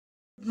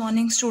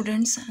Morning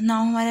students.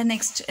 Now हमारा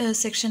next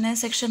section है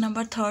section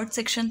number third.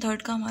 Section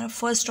third का हमारा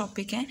फर्स्ट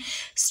टॉपिक है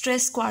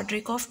स्ट्रेस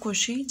क्वाड्रिक ऑफ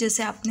कोशी।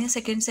 जैसे आपने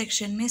सेकंड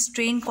सेक्शन में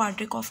स्ट्रेन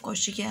क्वाड्रिक ऑफ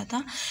कोशी किया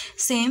था,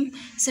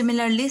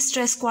 similarly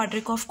stress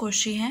quadric of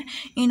Koshi है।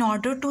 In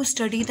order to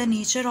study the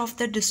nature of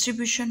the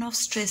distribution of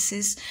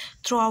stresses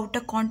through out a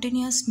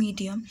continuous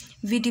medium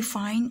we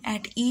define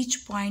at each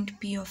point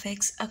P of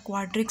x a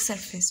quadric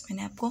surface.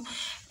 मैंने आपको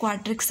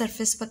quadric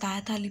surface बताया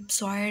था,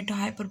 ellipsoid,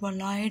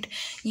 hyperboloid,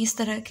 इस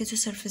तरह के जो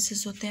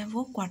surfaces होते हैं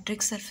वो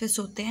क्वाड्रिक सरफेस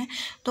होते हैं।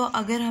 तो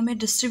अगर हमें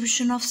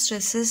डिस्ट्रीब्यूशन ऑफ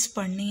स्ट्रेसेस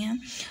पढ़नी है,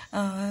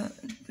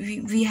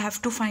 we have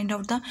to find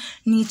out the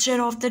nature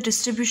of the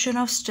distribution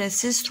of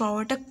stresses through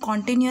out a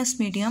continuous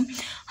medium.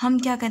 हम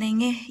क्या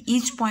करेंगे,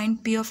 each point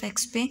P of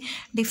x पे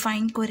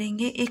डिफाइन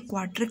करेंगे एक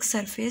क्वाड्रिक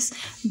सरफेस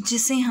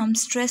जिसे हम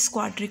स्ट्रेस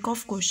क्वाड्रिक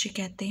ऑफ कोशी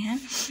कहते हैं।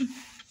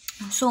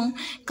 So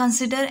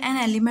consider an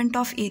element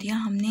of area.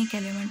 हमने एक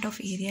एलिमेंट ऑफ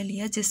एरिया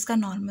लिया जिसका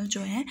नॉर्मल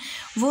जो है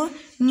वो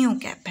न्यू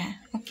कैप है।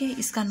 ओके,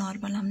 इसका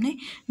नॉर्मल हमने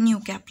न्यू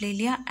कैप ले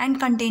लिया एंड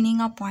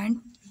कंटेनिंग अ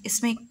पॉइंट।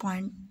 इसमें एक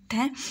पॉइंट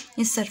है,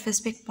 इस सरफेस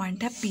पे एक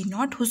पॉइंट है P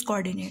not whose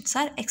coordinates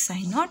are x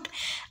I not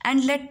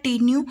and let T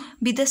new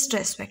be the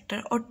stress vector.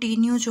 और टी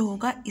न्यू जो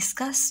होगा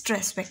इसका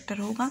स्ट्रेस वेक्टर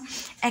होगा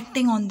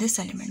एक्टिंग ऑन दिस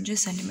एलिमेंट, जो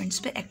इस एलिमेंट्स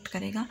पे एक्ट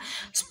करेगा।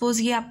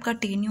 सपोज ये आपका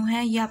टी न्यू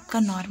है, ये आपका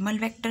नॉर्मल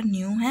वेक्टर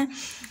न्यू है।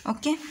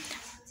 Okay,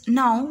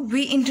 now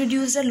we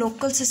introduce a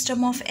local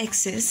system of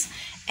axis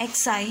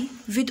xi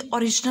with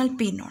original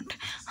p not.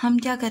 हम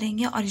क्या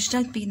करेंगे,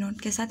 ओरिजिनल p नॉट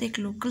के साथ एक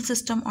लोकल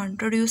सिस्टम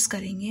इंट्रोड्यूस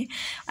करेंगे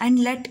and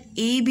let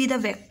a be the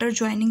vector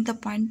joining the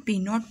point p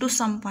not to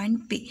some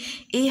point p।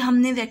 a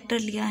हमने vector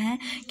लिया है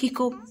कि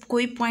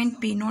कोई पॉइंट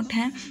p नॉट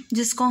है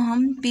जिसको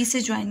हम p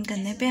से ज्वाइन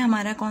करने पे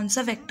हमारा कौन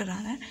सा वेक्टर आ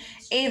रहा है,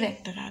 a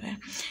वेक्टर आ रहा है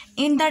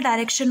in the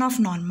direction of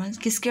normal.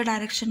 किसके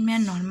डायरेक्शन में है,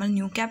 नॉर्मल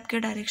न्यू कैप के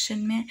डायरेक्शन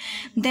में है।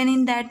 देन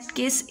इन दैट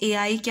केस ए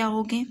आई क्या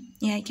होगे,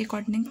 ए आई के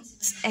according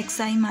x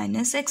I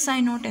minus x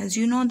I not. As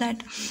you know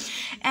that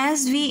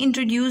as we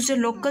introduce a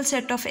local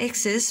set of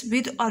axis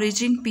with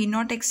origin P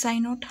not x I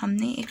not.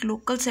 हमने एक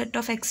local set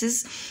of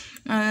axis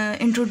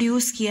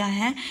introduce किया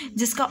है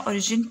जिसका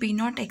origin P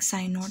not x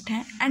I not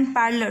है and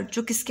parallel,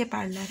 जो किसके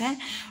parallel है,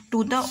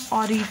 to the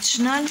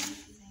original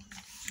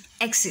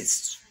axis,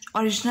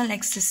 original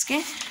axis के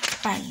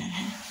पैरेलल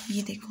है।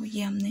 ये देखो,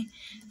 ये हमने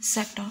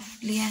सेट ऑफ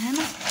लिया है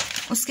ना।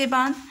 उसके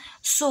बाद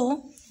सो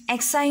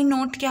एक्स आई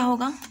नोट क्या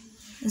होगा,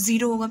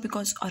 ज़ीरो होगा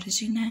बिकॉज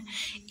ओरिजिन है।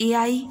 ए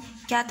आई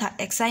क्या था,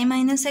 x I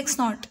minus x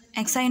not,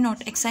 x I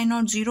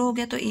not zero हो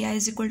गया तो ए I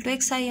is equal to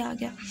x आई आ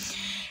गया।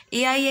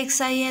 ए आई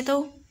एक्स आई है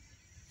तो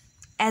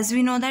as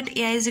we know that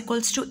A I is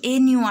equals to a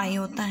new आई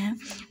होता है,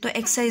 तो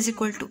x I is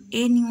equal to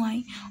a new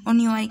आई और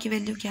न्यू आई की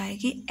वैल्यू क्या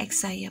आएगी,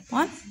 x I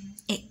upon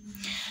A.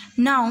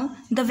 Now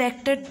the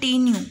vector T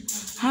new,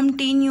 हम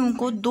टी न्यू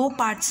को दो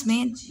पार्ट्स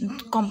में,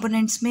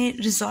 कंपोनेंट्स में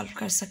रिजॉल्व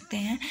कर सकते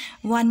हैं।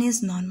 One is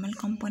normal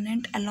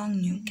component along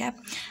new cap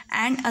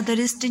and other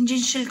is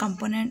tangential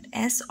component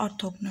S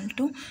orthogonal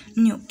to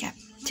new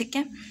cap. ठीक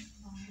है,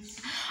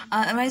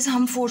 अदरवाइज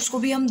हम फोर्स को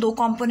भी हम दो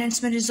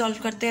कंपोनेंट्स में रिजॉल्व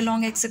करते हैं,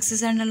 along x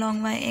axis and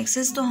along Y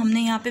axis. तो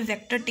हमने यहाँ पे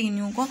वेक्टर टी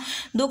न्यू को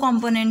दो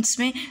कंपोनेंट्स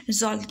में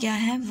रिजॉल्व किया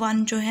है।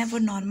 वन जो है वो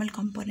नॉर्मल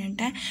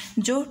कंपोनेंट है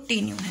जो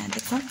टी न्यू है।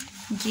 देखो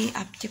ये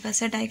आपके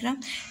पास है डायग्राम,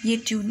 ये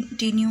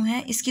टी न्यू है,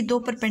 इसकी दो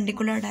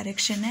परपेंडिकुलर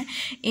डायरेक्शन है।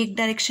 एक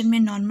डायरेक्शन में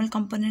नॉर्मल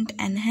कंपोनेंट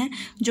एन है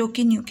जो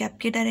कि न्यू कैप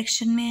के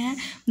डायरेक्शन में है,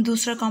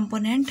 दूसरा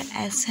कंपोनेंट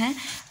एस है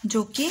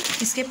जो कि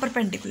इसके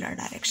परपेंडिकुलर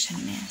डायरेक्शन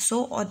में है।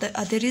 So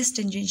other is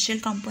tangential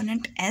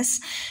component S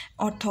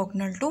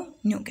orthogonal to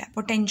new cap,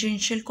 और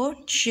टेंजेंशियल को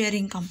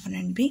शेयरिंग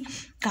कंपोनेंट भी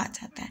कहा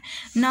जाता है।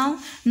 नाउ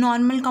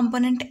नॉर्मल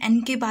कंपोनेंट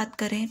एन की बात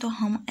करें तो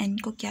हम एन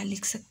को क्या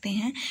लिख सकते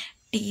हैं,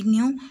 T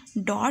new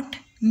dot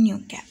new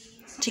cap.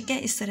 ठीक है,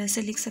 इस तरह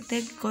से लिख सकते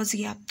हैं बिकॉज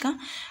ये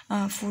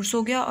आपका फोर्स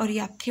हो गया और ये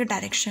आपकी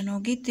डायरेक्शन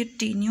होगी, तो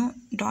T new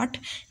dot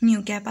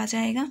new cap आ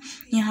जाएगा।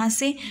 यहाँ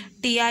से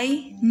T I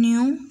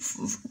knew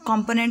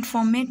component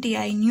form में T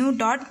I knew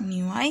dot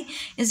new I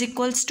is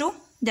equals to,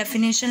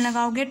 definition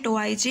लगाओगे टो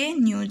आई जे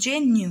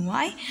न्यू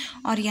आई,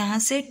 और यहाँ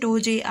से to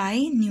J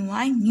I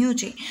knew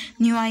J.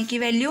 New आई की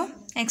वैल्यू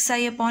एक्स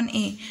आई upon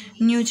ए,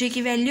 new जे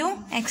की value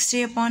x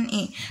J upon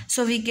A.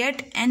 So we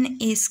get N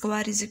A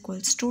square is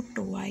equals to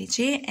to I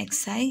J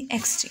x I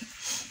x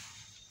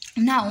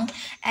J. Now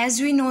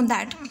as we know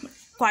that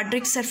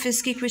quadric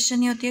surface की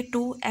equation ये होती है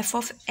to F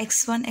of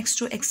x one x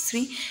to x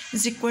three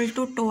is equal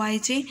to to I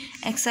J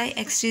x I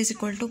x J is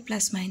equal two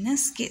plus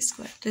minus के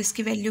square. तो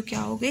इसकी value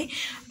क्या हो गई,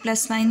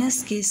 प्लस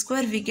माइनस के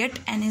square. We get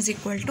an is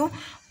equal two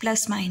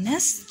plus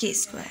minus के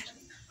square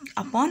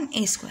upon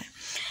A square.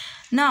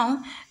 Now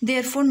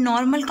therefore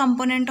normal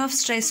component of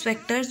stress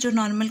vector, जो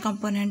normal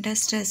component है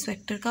स्ट्रेस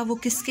वेक्टर का, वो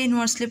किसके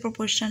इन्वर्सली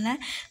प्रोपोर्शनल है,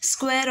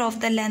 square of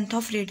the length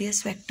of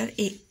radius vector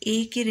A.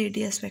 ए के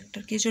radius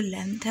vector की जो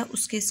लेंथ है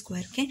उसके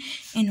स्क्वायर के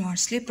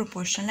इन्वर्सली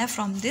प्रोपोर्शनल है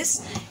from this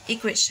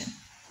equation.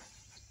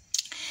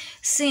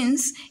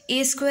 Since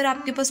A square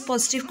आपके पास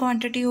पॉजिटिव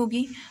क्वांटिटी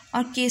होगी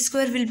और के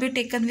square will be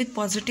taken with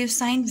positive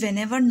sign when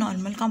ever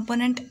normal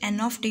component N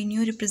of T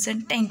new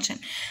represent tension.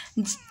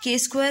 के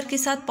स्क्वायर के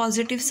साथ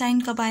पॉजिटिव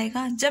साइन कब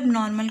आएगा? जब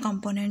नॉर्मल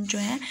कंपोनेंट जो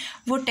है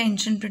वो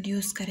टेंशन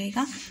प्रोड्यूस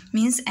करेगा,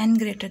 मीन्स एन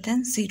ग्रेटर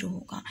देन 0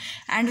 होगा।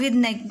 एंड विद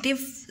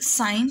नेगेटिव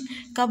साइन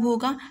कब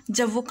होगा?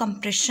 जब वो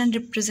कंप्रेशन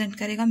रिप्रेजेंट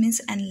करेगा,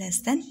 मीन्स एन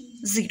लेस देन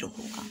 0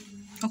 होगा।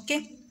 Okay,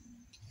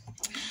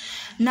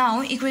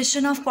 now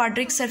equation of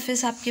quadric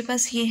surface आपके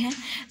पास ये है।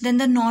 Then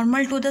the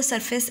normal to the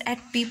surface at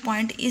P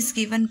point is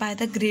given by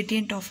the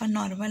gradient of a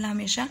normal.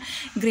 हमेशा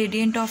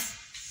gradient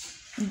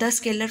of the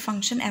scalar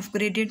function F,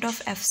 gradient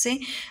of F से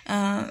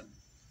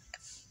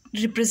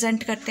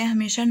represent करते हैं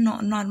हमेशा।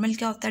 Normal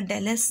क्या होता है?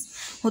 डेल एस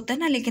होता है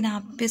ना, लेकिन यहाँ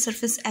पे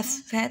सरफेस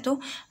एफ है तो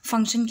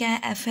फंक्शन क्या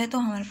है? एफ है, तो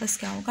हमारे पास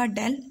क्या होगा?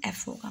 डेल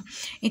एफ होगा।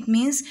 It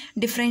means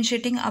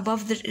differentiating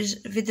above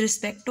with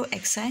respect to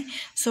x I,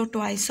 so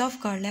twice of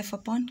curl F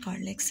upon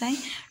curl x I.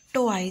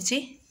 To आई जे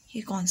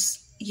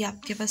ये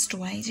आपके पास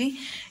टो आई जे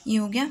ये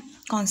हो गया,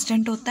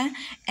 कांस्टेंट होता है।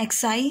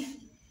 एक्स आई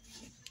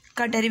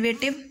का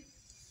derivative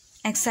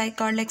x I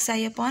curl x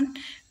I upon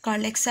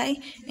curl x I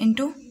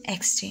into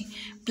x J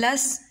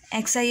plus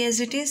x I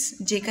as it is,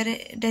 जे का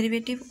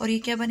derivative, और ये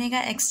क्या बनेगा?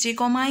 X J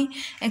comma I,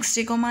 x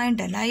J comma I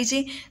del I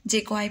जे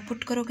को I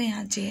put करोगे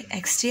यहाँ जे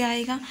x जे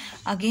आएगा।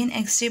 Again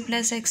x J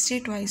plus x J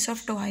twice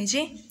of to I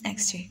J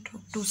x जे,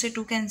 2 से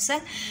 2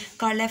 cancel,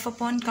 curl F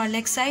upon curl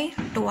x I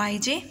to I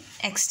J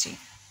x J.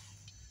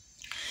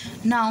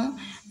 Now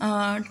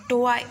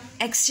to I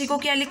x जे को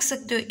क्या लिख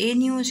सकते हो? A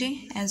new J,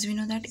 as we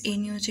know that a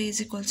new J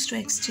is equals to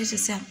x जे,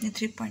 जैसे आपने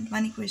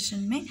 3.1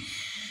 equation में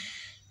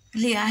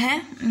लिया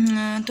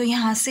है। तो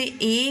यहाँ से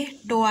ए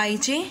टो आई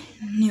जे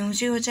न्यू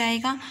जे हो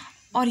जाएगा,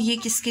 और ये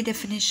किसकी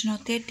डेफिनेशन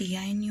होती है? टी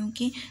आई न्यू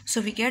की।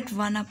 So we get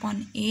 1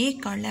 upon A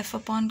curl F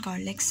upon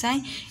curl x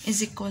I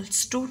is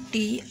equals to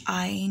T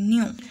I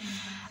knew.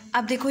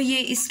 अब देखो ये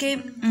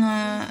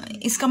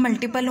इसका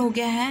मल्टीपल हो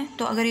गया है,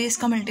 तो अगर ये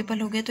इसका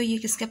मल्टीपल हो गया तो ये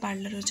किसके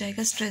पैरेलल हो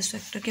जाएगा? स्ट्रेस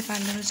वेक्टर के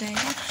पैरेलल हो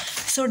जाएगा।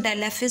 So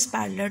del F is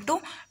parallel to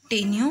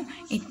T new,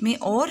 it में,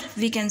 और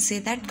we can say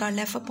that curl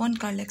F upon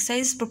curl x I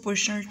is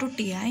proportional to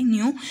T I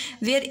knew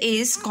where A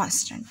is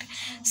constant.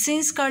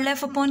 Since curl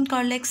F upon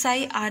curl x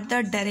I R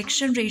the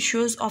direction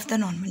ratios of the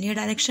normal, ये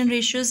direction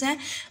ratios हैं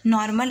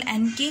normal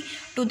N की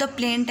to the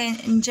plane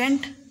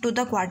tangent to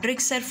the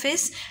quadric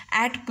surface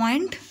at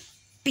point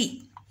P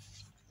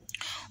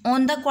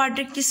on the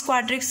quadric, किस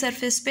quadric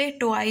surface पे?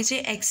 To I J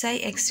x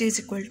J is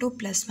equal two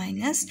plus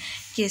minus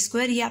के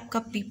square. ये आपका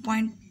P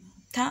point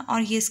था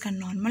और ये इसका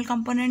नॉर्मल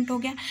कंपोनेंट हो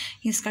गया,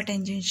 ये इसका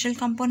टेंजेंशियल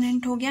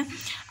कंपोनेंट हो गया।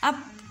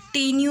 अब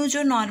टी न्यू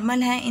जो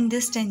नॉर्मल है इन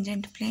दिस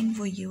टेंजेंट प्लेन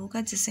वो ये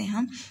होगा, जिसे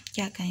हम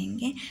क्या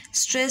कहेंगे?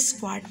 स्ट्रेस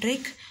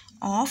क्वाड्रिक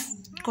ऑफ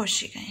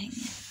कॉची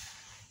कहेंगे।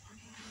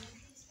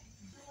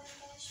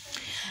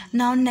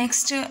 नाउ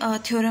नेक्स्ट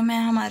थ्योरम है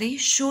हमारी,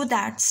 show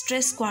that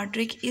stress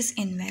quadric is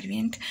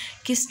invariant,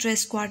 कि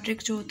स्ट्रेस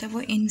क्वाड्रिक जो होता है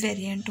वो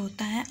इनवेरिएंट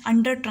होता है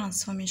अंडर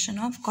ट्रांसफॉर्मेशन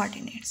ऑफ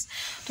कोऑर्डिनेट्स।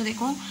 तो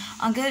देखो,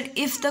 अगर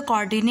if the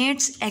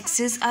coordinates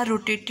axis are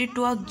rotated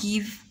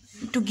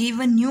to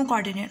give a new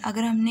coordinate,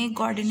 अगर हमने एक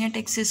कोऑर्डिनेट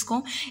एक्सिस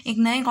को एक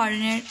नए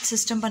कोऑर्डिनेट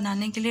सिस्टम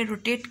बनाने के लिए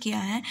रोटेट किया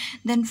है,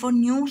 then for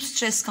new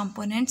stress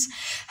components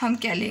हम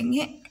क्या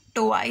लेंगे?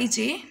 टो आई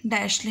जे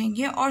डैश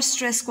लेंगे, और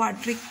स्ट्रेस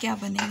क्वाड्रिक क्या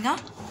बनेगा?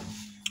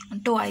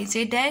 To I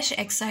J dash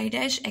x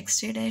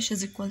J dash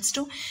is equals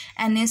to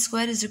N A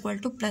square is equal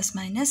two plus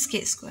minus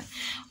के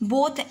square.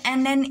 Both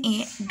N and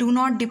A do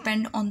not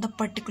depend on the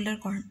particular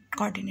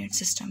coordinate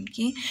system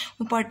की,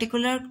 वो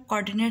particular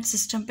coordinate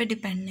system पे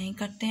depend नहीं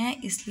करते हैं,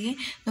 इसलिए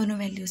दोनों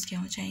values क्या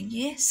हो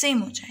जाएंगी? सेम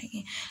हो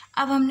जाएंगी।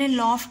 अब हमने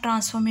law of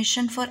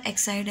transformation for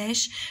x I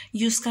dash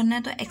use करना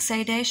है, तो x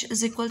I dash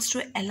is equals to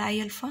L I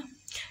alpha.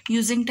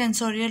 Using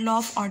tensorial law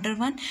of order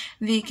 1,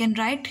 we can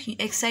write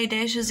xi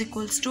dash is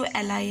equals to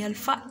li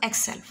alpha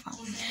x alpha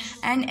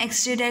and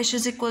xj dash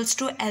is equals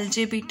to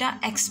lj beta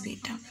x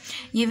beta।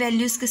 ये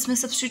values किस में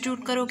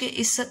substitute करोगे?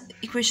 इस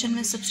equation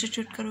में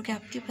substitute करोगे,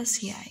 आपके पास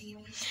ये आएगी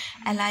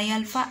li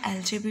alpha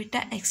lj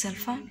beta x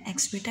alpha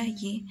x beta.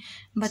 ये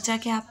बचा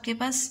क्या आपके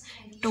पास?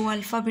 To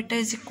alpha beta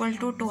is equal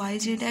to to I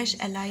J dash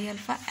li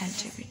alpha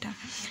lj beta.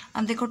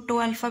 अब देखो, to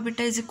alpha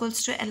beta is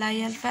equals to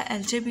li alpha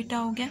lj beta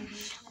हो गया,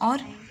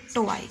 और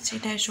to I J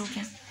dash हो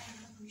गया।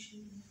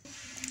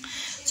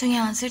 सो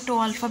यहाँ से to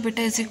alpha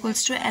beta is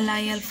equals to L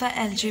I alpha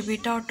L J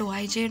beta और to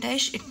I J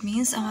dash, it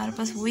means हमारे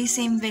पास वही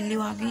सेम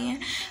वैल्यू आ गई है।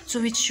 सो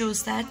which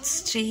shows that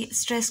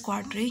stress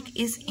quadric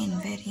is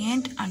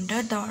invariant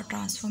under the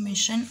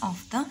transformation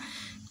of the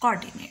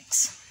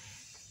coordinates.